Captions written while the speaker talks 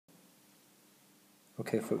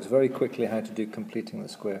Okay folks, very quickly how to do completing the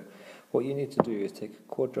square. What you need to do is take a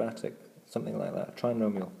quadratic, something like that, a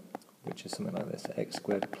trinomial, which is something like this, x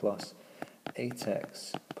squared plus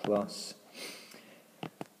 8x plus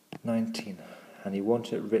 19. And you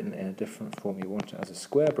want it written in a different form. You want it as a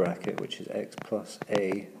square bracket, which is x plus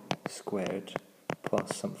a squared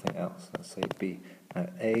plus something else. Let's say b. Now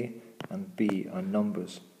a and b are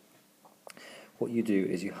numbers. What you do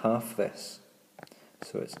is you half this.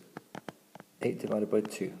 So it's 8 divided by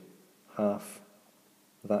 2, half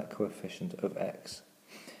that coefficient of x.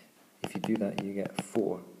 If you do that, you get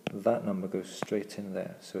 4. That number goes straight in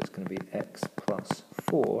there, so it's going to be x plus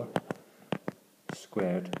 4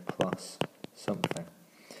 squared plus something.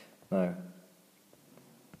 Now,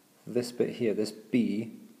 this bit here, this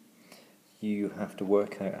b, you have to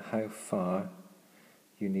work out how far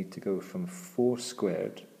you need to go from 4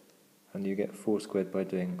 squared, and you get 4 squared by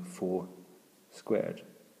doing 4 squared.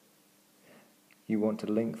 You want to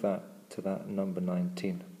link that to that number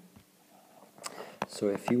 19. So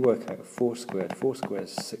if you work out 4 squared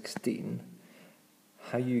is 16.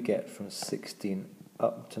 How you get from 16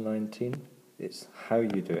 up to 19, it's how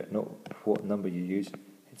you do it, not what number you use,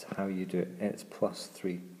 it's how you do it, and it's plus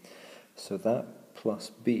 3. So that plus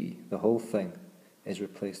b, the whole thing, is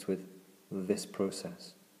replaced with this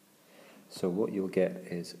process. So what you'll get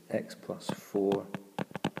is x plus 4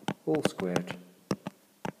 all squared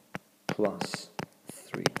plus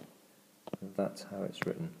 3. That's how it's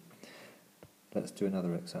written. Let's do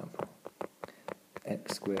another example.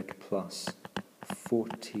 X squared plus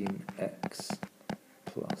 14x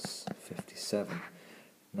plus 57.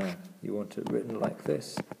 Now, you want it written like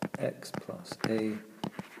this, x plus a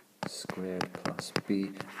squared plus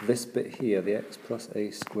b. This bit here, the x plus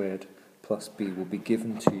a squared plus b, will be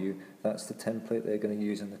given to you. That's the template they're going to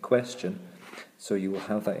use in the question, so you will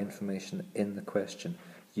have that information in the question.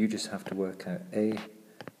 You just have to work out a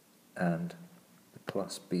and the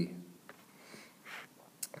plus b.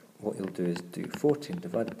 What you'll do is do 14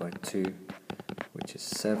 divided by 2, which is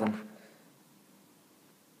 7.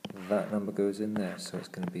 That number goes in there, so it's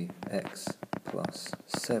going to be x plus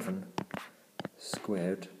 7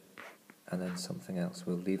 squared, and then something else.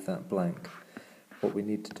 We'll leave that blank. What we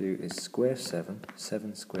need to do is square 7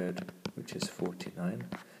 squared, which is 49.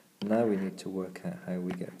 Now we need to work out how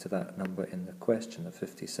we get to that number in the question of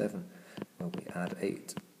 57. Well, we add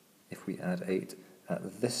 8. If we add 8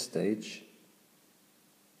 at this stage,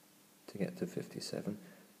 to get to 57,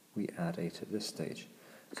 we add 8 at this stage.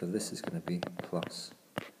 So this is going to be plus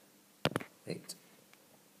 8.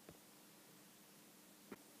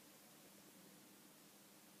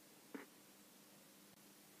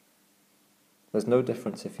 There's no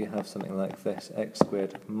difference if you have something like this, x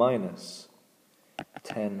squared minus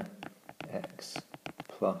 10x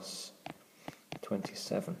plus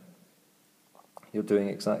 27. You're doing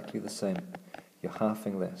exactly the same. You're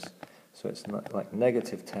halving this. So it's not like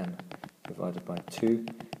negative 10 divided by 2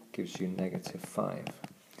 gives you negative 5.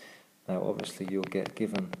 Now obviously you'll get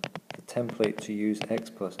given the template to use, x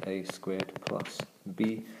plus a squared plus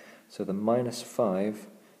b. So the minus 5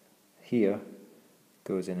 here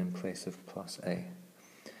goes in place of plus a.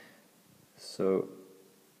 So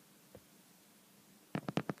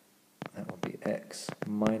that will be x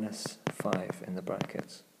minus 5 in the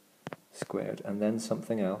brackets squared, and then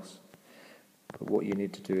something else. But what you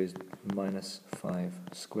need to do is minus 5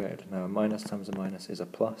 squared. Now a minus times a minus is a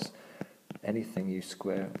plus. Anything you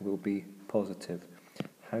square will be positive.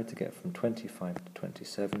 How to get from 25 to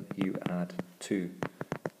 27? You add 2.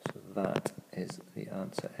 So that is the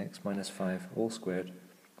answer, x minus 5 all squared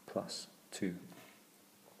plus 2.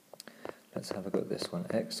 Let's have a go at this one.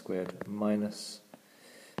 X squared minus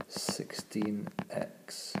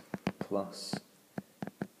 16x plus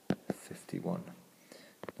 51.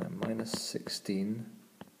 Now minus 16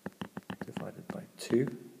 divided by 2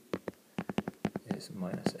 is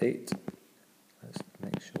minus 8. Let's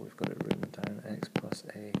make sure we've got it written down. X plus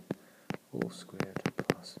a all squared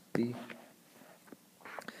plus b.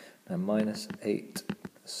 Now minus 8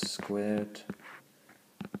 squared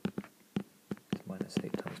is minus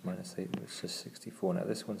 8 times minus 8, which is 64. Now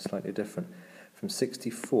this one's slightly different. From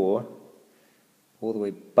 64 all the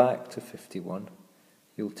way back to 51,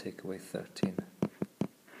 you'll take away 13.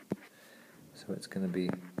 So it's going to be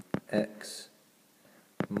x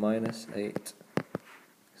minus 8, so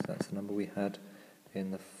that's the number we had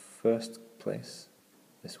in the first place,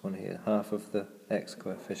 this one here, half of the x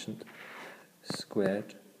coefficient,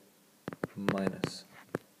 squared minus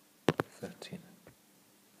 13.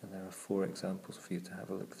 And there are 4 examples for you to have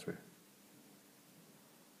a look through.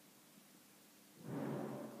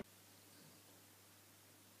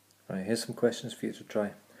 Right, here's some questions for you to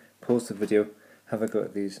try. Pause the video, have a go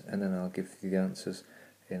at these and then I'll give you the answers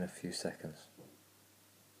in a few seconds.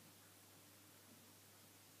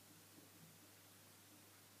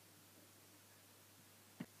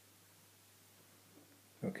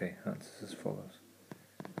 Okay, answers as follows.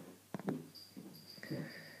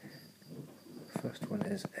 First one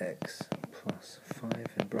is x plus 5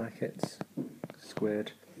 in brackets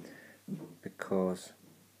squared, because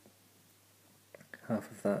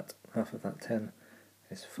half of that 10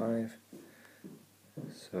 is 5,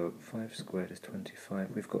 so 5 squared is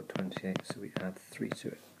 25. We've got 28, so we add 3 to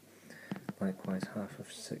it. Likewise, half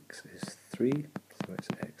of 6 is 3, so it's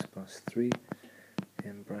x plus 3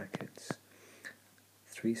 in brackets.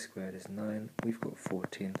 3 squared is 9, we've got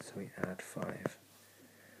 14, so we add 5.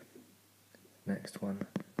 Next one,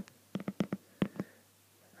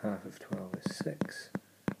 half of 12 is 6,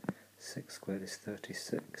 6 squared is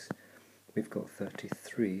 36, we've got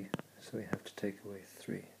 33, so we have to take away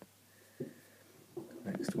 3.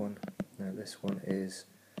 Next one, now this one is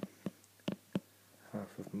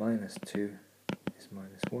half of minus 2 is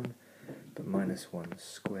minus 1, but minus 1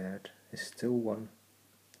 squared is still 1.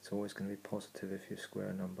 It's always going to be positive if you square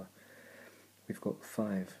a number. We've got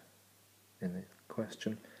 5 in the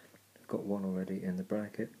question, we've got 1 already in the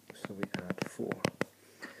bracket, so we add 4.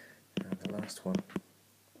 And the last one,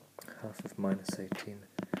 half of minus 18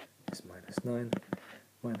 is minus 9,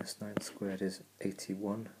 minus 9 squared is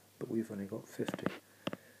 81, but we've only got 50,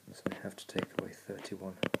 so we have to take away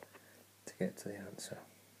 31 to get to the answer.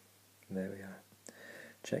 And there we are.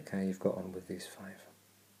 Check how you've got on with these 5.